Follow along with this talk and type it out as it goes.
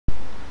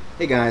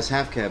Hey guys,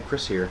 Half Cab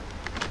Chris here.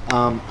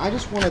 I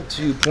just wanted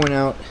to point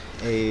out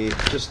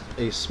just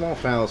a small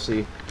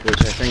fallacy, which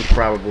I think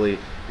probably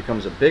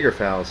becomes a bigger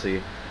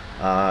fallacy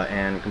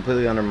and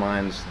completely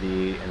undermines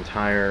the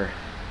entire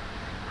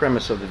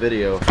premise of the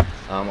video,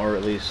 or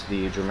at least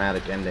the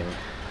dramatic ending.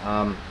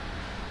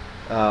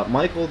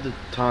 Michael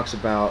talks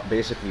about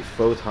basically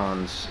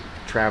photons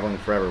traveling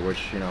forever,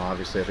 which,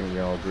 obviously I think we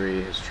all agree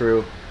is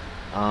true.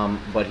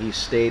 But he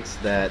states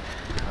that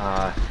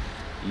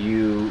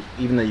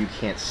even though you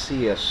can't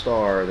see a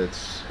star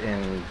that's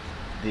in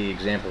the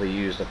example he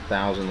used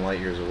 1,000 light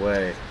years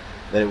away,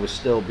 that it would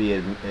still be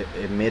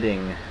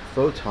emitting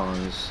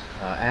photons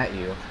at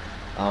you.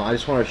 I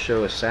just want to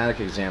show a static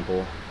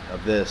example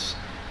of this.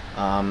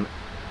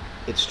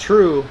 It's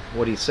true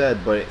what he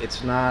said, but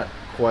it's not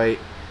quite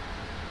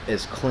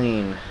as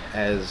clean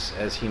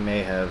as he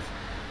may have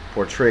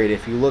portrayed.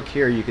 If you look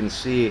here, you can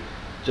see,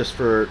 just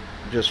for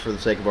the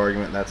sake of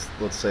argument,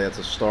 let's say that's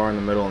a star in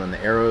the middle, and then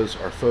the arrows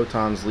are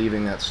photons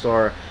leaving that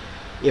star.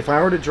 If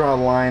I were to draw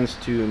lines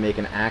to make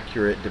an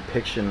accurate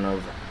depiction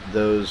of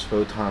those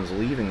photons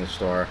leaving the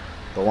star,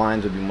 the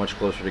lines would be much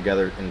closer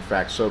together, in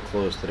fact so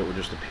close that it would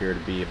just appear to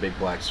be a big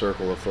black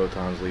circle of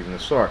photons leaving the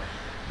star.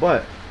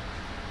 But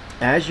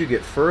as you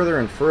get further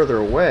and further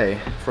away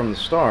from the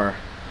star,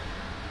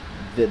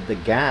 the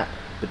gap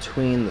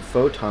between the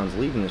photons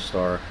leaving the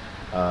star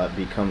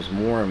becomes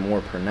more and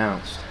more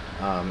pronounced,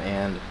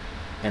 and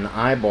an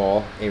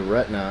eyeball, a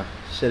retina,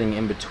 sitting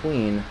in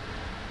between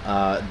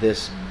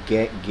this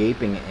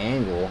gaping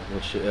angle,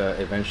 which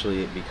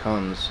eventually it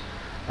becomes,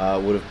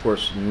 would of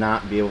course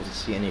not be able to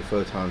see any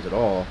photons at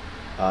all,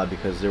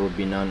 because there would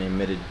be none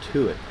emitted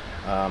to it.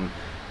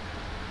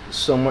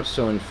 So much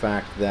so, in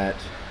fact, that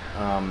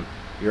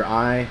your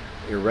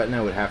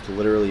retina would have to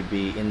literally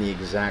be in the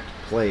exact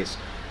place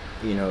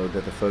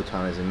that the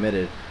photon is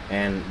emitted.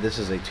 And this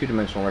is a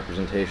two-dimensional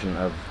representation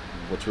of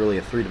what's really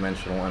a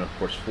three-dimensional and of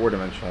course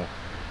four-dimensional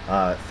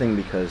thing,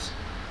 because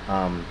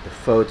the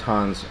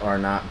photons are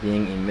not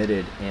being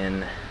emitted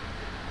in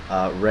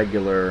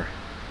regular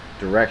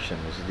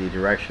directions. The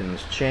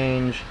directions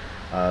change.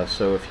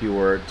 So if you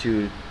were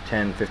 2,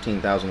 10,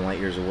 15,000 light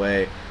years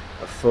away,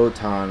 a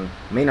photon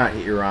may not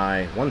hit your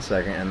eye 1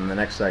 second, and the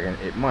next second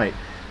it might.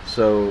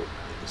 So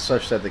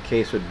such that the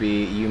case would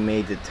be you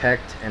may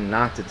detect and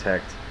not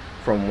detect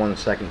from 1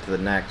 second to the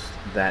next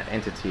that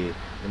entity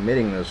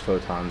emitting those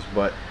photons.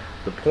 But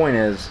the point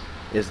is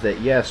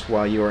that yes,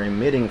 while you are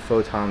emitting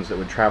photons that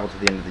would travel to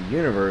the end of the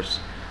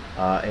universe,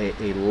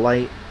 a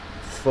light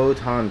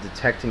photon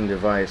detecting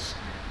device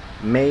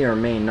may or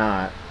may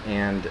not,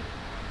 and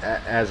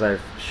as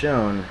I've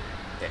shown,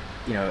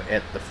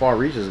 at the far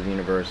reaches of the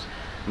universe,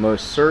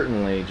 most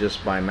certainly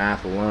just by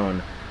math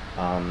alone,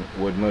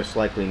 would most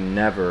likely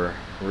never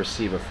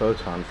receive a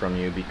photon from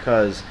you,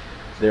 because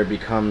there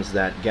becomes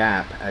that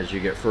gap as you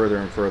get further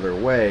and further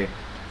away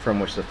from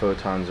which the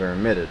photons are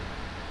emitted.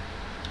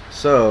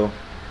 So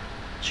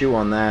chew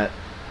on that.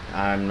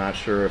 I'm not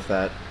sure if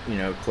that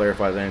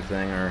clarifies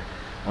anything or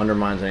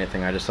undermines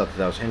anything. I just thought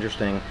that was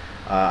interesting.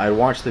 I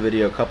watched the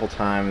video a couple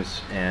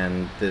times,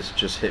 and this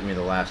just hit me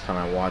the last time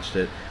I watched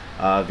it.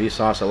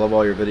 Vsauce, I love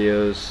all your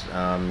videos.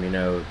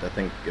 I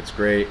think it's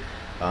great.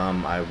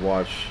 I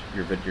watch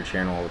your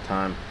channel all the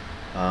time,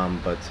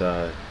 but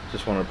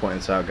just wanted to point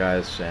this out,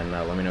 guys, and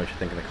let me know what you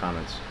think in the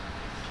comments.